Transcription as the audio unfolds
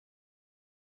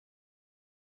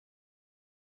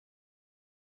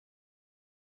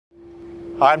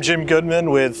I'm Jim Goodman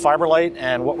with Fibrelite,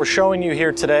 and what we're showing you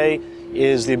here today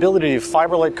is the ability of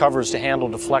Fibrelite covers to handle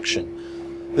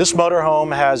deflection. This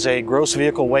motorhome has a gross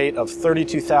vehicle weight of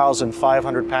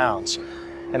 32,500 pounds.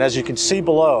 And as you can see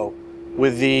below,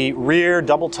 with the rear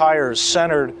double tires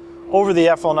centered over the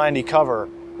FL90 cover,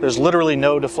 there's literally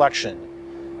no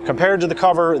deflection. Compared to the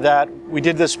cover that we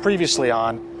did this previously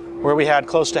on, where we had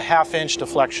close to ½ inch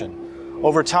deflection.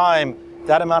 Over time,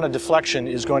 that amount of deflection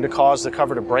is going to cause the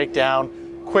cover to break down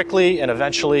quickly and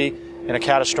eventually in a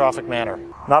catastrophic manner.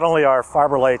 Not only are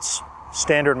Fibrelite's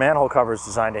standard manhole covers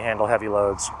designed to handle heavy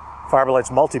loads,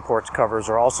 Fibrelite's multi-port covers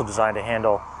are also designed to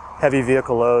handle heavy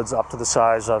vehicle loads up to the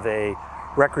size of a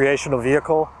recreational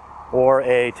vehicle or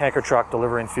a tanker truck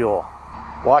delivering fuel.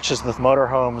 Watch as the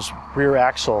motorhome's rear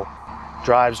axle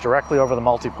drives directly over the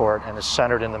multi-port and is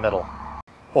centered in the middle.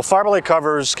 While Fibrelite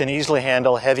covers can easily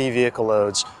handle heavy vehicle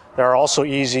loads, they are also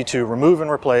easy to remove and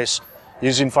replace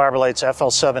using Fibrelite's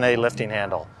FL7A lifting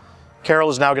handle. Carol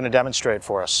is now going to demonstrate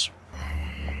for us.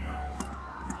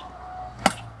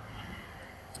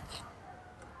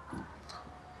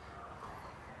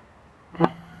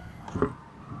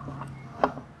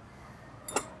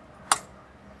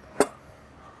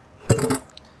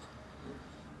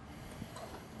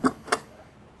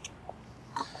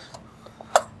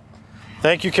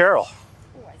 Thank you, Carol.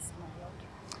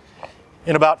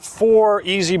 In about 4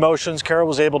 easy motions, Carol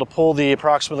was able to pull the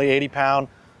approximately 80-pound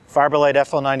Fibrelite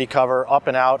FL90 cover up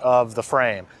and out of the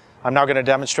frame. I'm now going to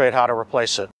demonstrate how to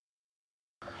replace it.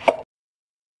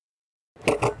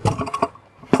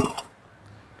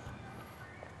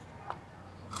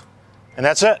 And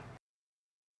that's it.